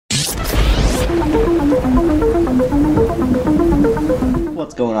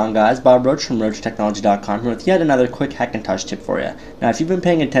What's going on, guys? Bob Roche from RocheTechnology.com here with yet another quick Hackintosh tip for you. Now, if you've been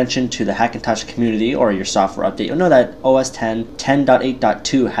paying attention to the Hackintosh community or your software update, you'll know that OS 10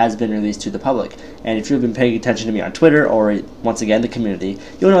 10.8.2 has been released to the public. And if you've been paying attention to me on Twitter or, once again, the community,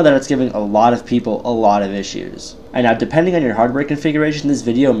 you'll know that it's giving a lot of people a lot of issues. And now, depending on your hardware configuration, this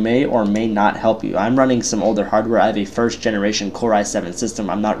video may or may not help you. I'm running some older hardware. I have a first generation Core i7 system.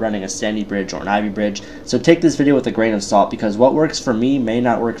 I'm not running a Sandy Bridge or an Ivy Bridge. So take this video with a grain of salt, because what works for me may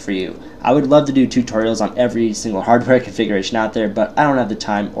not work for you. I would love to do tutorials on every single hardware configuration out there, but I don't have the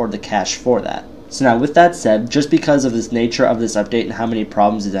time or the cash for that. So now, with that said, just because of this nature of this update and how many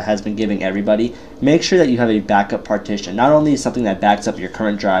problems it has been giving everybody, make sure that you have a backup partition. Not only something that backs up your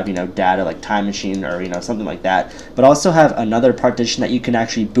current drive, data like Time Machine or something like that, but also have another partition that you can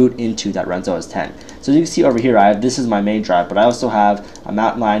actually boot into that runs OS 10. So as you can see over here, this is my main drive, but I also have a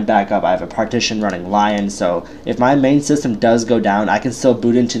Mountain Lion backup. I have a partition running Lion, so if my main system does go down, I can still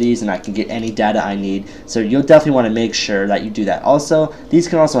boot into these and I can get any data I need. So you'll definitely want to make sure that you do that. Also, these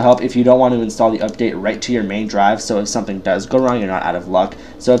can also help if you don't want to install the update right to your main drive, so if something does go wrong, you're not out of luck.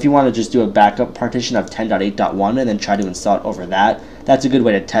 So if you want to just do a backup partition of 10.8.1 and then try to install it over that, that's a good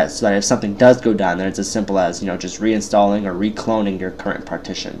way to test, so that if something does go down, then it's as simple as just reinstalling or recloning your current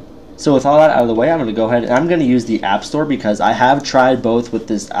partition. So with all that out of the way, I'm going to go ahead and I'm going to use the App Store, because I have tried both with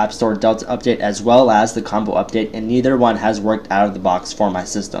this App Store Delta update as well as the combo update, and neither one has worked out of the box for my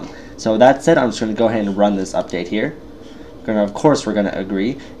system. So that said, I'm just going to go ahead and run this update here. Of course, we're going to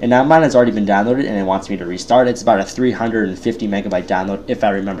agree. And now mine has already been downloaded and it wants me to restart. It's about a 350 megabyte download if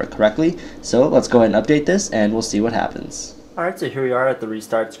I remember correctly. So let's go ahead and update this and we'll see what happens. Alright, so here we are at the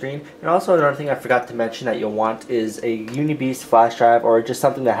restart screen. And also another thing I forgot to mention that you'll want is a Unibeast flash drive, or just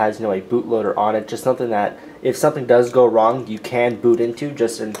something that has a bootloader on it. Just something that if something does go wrong, you can boot into,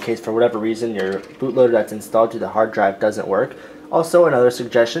 just in case for whatever reason your bootloader that's installed to the hard drive doesn't work. Also, another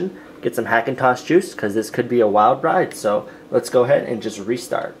suggestion, get some Hackintosh juice, because this could be a wild ride. So let's go ahead and just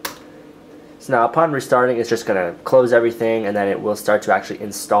restart. So now upon restarting, it's just going to close everything and then it will start to actually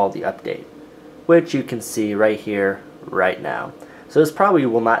install the update, which you can see right here, right now. So this probably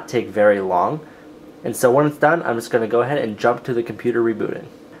will not take very long. And so when it's done, I'm just going to go ahead and jump to the computer rebooting.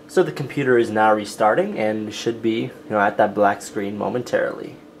 So the computer is now restarting and should be at that black screen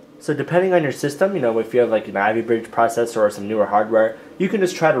momentarily. So depending on your system, if you have like an Ivy Bridge processor or some newer hardware, you can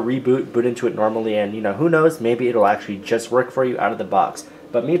just try to boot into it normally, and who knows, maybe it'll actually just work for you out of the box.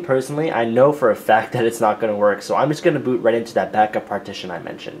 But me personally, I know for a fact that it's not going to work, so I'm just going to boot right into that backup partition I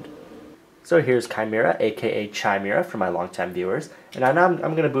mentioned. So here's Chimera, aka Chimera for my longtime viewers, and now I'm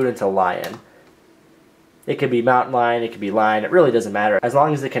going to boot into Lion. It could be Mountain Lion, it could be Lion, it really doesn't matter, as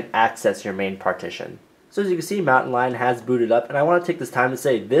long as it can access your main partition. So as you can see, Mountain Lion has booted up, and I want to take this time to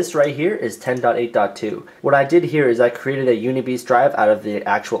say this right here is 10.8.2. What I did here is I created a Unibeast drive out of the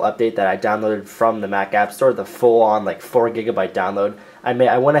actual update that I downloaded from the Mac App Store, the full-on 4 gigabyte download.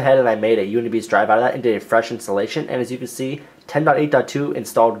 I went ahead and I made a Unibeast drive out of that and did a fresh installation, and as you can see, 10.8.2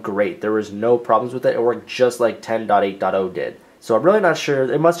 installed great. There was no problems with it. It worked just like 10.8.0 did. So I'm really not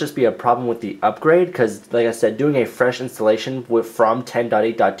sure. It must just be a problem with the upgrade, because like I said, doing a fresh installation from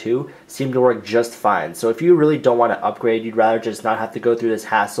 10.8.2 seemed to work just fine. So if you really don't want to upgrade, you'd rather just not have to go through this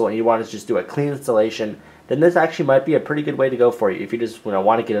hassle and you want to just do a clean installation, then this actually might be a pretty good way to go for you. If you just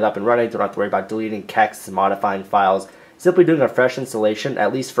want to get it up and running, don't have to worry about deleting texts and modifying files. Simply doing a fresh installation,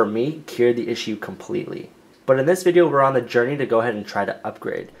 at least for me, cured the issue completely. But in this video, we're on the journey to go ahead and try to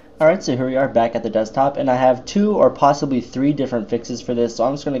upgrade. Alright, so here we are back at the desktop, and I have 2 or possibly 3 different fixes for this, so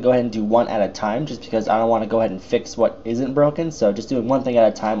I'm just going to go ahead and do one at a time, just because I don't want to go ahead and fix what isn't broken. So just doing one thing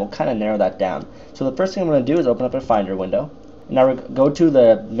at a time will kind of narrow that down. So the first thing I'm going to do is open up a Finder window. Now go to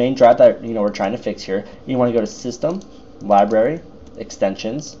the main drive that we're trying to fix here. You want to go to System, Library,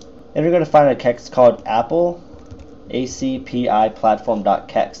 Extensions, and you're going to find a text called Apple ACPI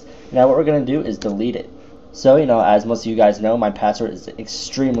platform.kext. Now what we're going to do is delete it. So, as most of you guys know, my password is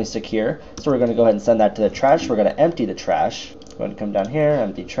extremely secure. So we're going to go ahead and send that to the trash. We're going to empty the trash. Go ahead and come down here,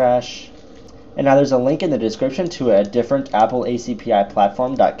 empty trash. And now there's a link in the description to a different Apple ACPI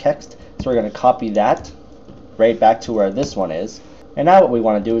platform.kext. So we're going to copy that right back to where this one is. And now what we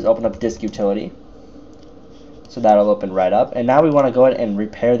want to do is open up Disk Utility. So that'll open right up. And now we want to go ahead and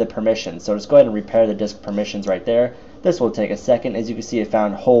repair the permissions. So just go ahead and repair the disk permissions right there. This will take a second. As you can see, it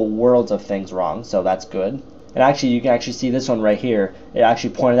found whole worlds of things wrong, so that's good. And actually, you can actually see this one right here. It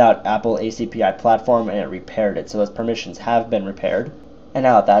actually pointed out Apple ACPI platform and it repaired it. So those permissions have been repaired. And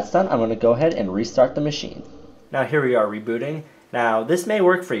now that that's done, I'm going to go ahead and restart the machine. Now here we are rebooting. Now this may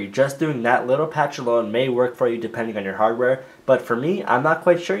work for you. Just doing that little patch alone may work for you depending on your hardware. But for me, I'm not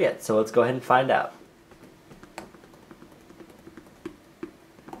quite sure yet. So let's go ahead and find out.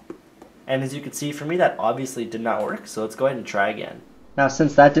 And as you can see for me, that obviously did not work, so let's go ahead and try again. Now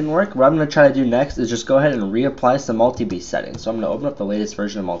since that didn't work, what I'm going to try to do next is just go ahead and reapply some multi-beast settings. So I'm going to open up the latest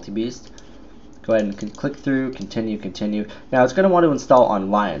version of multi-beast. Go ahead and click through, continue, continue. Now it's going to want to install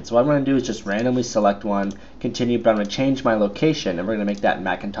on Lion. So what I'm going to do is just randomly select one, continue, but I'm going to change my location and we're going to make that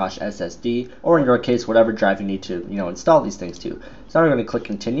Macintosh SSD, or in your case, whatever drive you need to install these things to. So now we're going to click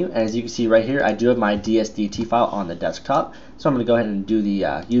continue, and as you can see right here, I do have my DSDT file on the desktop. So I'm going to go ahead and do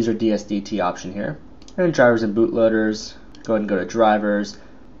the user DSDT option here. And drivers and bootloaders, go ahead and go to drivers.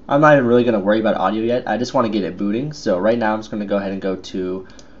 I'm not even really going to worry about audio yet. I just want to get it booting. So right now I'm just going to go ahead and go to,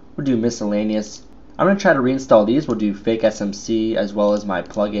 we'll do miscellaneous. I'm going to try to reinstall these. We'll do fake SMC as well as my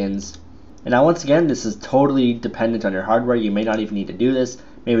plugins. And now once again, this is totally dependent on your hardware. You may not even need to do this.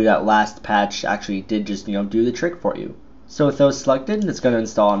 Maybe that last patch actually did just do the trick for you. So with those selected, it's going to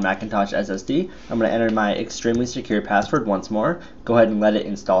install on Macintosh SSD. I'm going to enter my extremely secure password once more. Go ahead and let it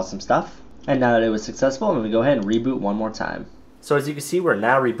install some stuff. And now that it was successful, I'm going to go ahead and reboot one more time. So as you can see, we're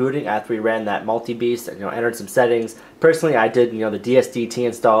now rebooting after we ran that multi-beast and entered some settings. Personally, I did the DSDT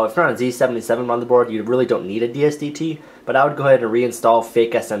install. If you're on a Z77 motherboard, you really don't need a DSDT, but I would go ahead and reinstall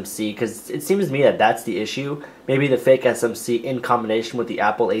fake SMC because it seems to me that that's the issue. Maybe the fake SMC in combination with the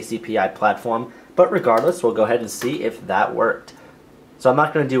Apple ACPI platform, but regardless, we'll go ahead and see if that worked. So I'm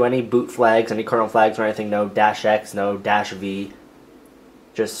not going to do any boot flags, any kernel flags or anything, no -X, no -V.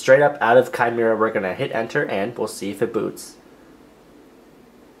 Just straight up out of Chimera, we're going to hit enter and we'll see if it boots.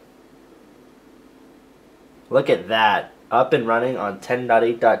 Look at that, up and running on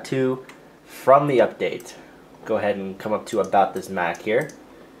 10.8.2 from the update. Go ahead and come up to about this Mac here.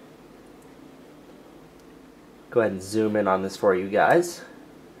 Go ahead and zoom in on this for you guys.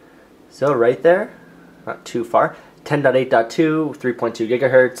 So right there, not too far, 10.8.2, 3.2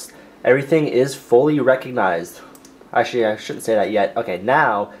 gigahertz, everything is fully recognized. Actually, I shouldn't say that yet. Okay,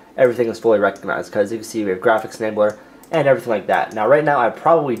 now everything is fully recognized because you can see we have graphics enabler and everything like that. Now right now I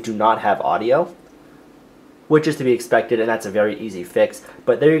probably do not have audio, which is to be expected, and that's a very easy fix.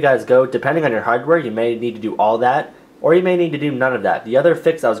 But there you guys go. Depending on your hardware, you may need to do all that, or you may need to do none of that. The other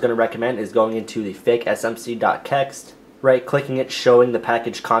fix I was going to recommend is going into the fake smc.kext, right-clicking it, showing the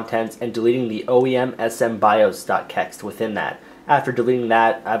package contents, and deleting the OEM smbios.kext within that. After deleting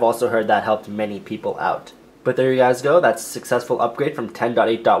that, I've also heard that helped many people out. But there you guys go, that's a successful upgrade from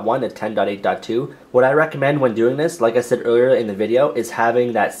 10.8.1 to 10.8.2. What I recommend when doing this, like I said earlier in the video, is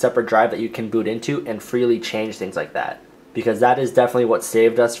having that separate drive that you can boot into and freely change things like that. Because that is definitely what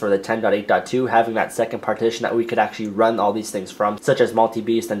saved us for the 10.8.2, having that second partition that we could actually run all these things from, such as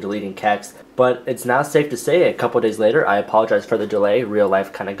multi-beast and deleting kext. But it's now safe to say, a couple days later, I apologize for the delay, real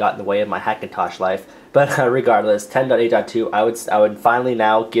life kind of got in the way of my Hackintosh life. But regardless, 10.8.2, I would finally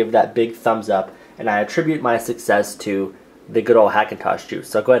now give that big thumbs up, and I attribute my success to the good old Hackintosh juice.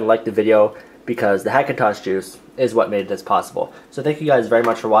 So go ahead and like the video because the Hackintosh juice is what made this possible. So thank you guys very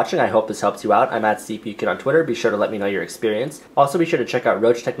much for watching. I hope this helps you out. I'm at CPUKid on Twitter. Be sure to let me know your experience. Also be sure to check out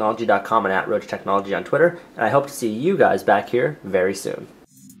RocheTechnology.com and at RocheTechnology on Twitter. And I hope to see you guys back here very soon.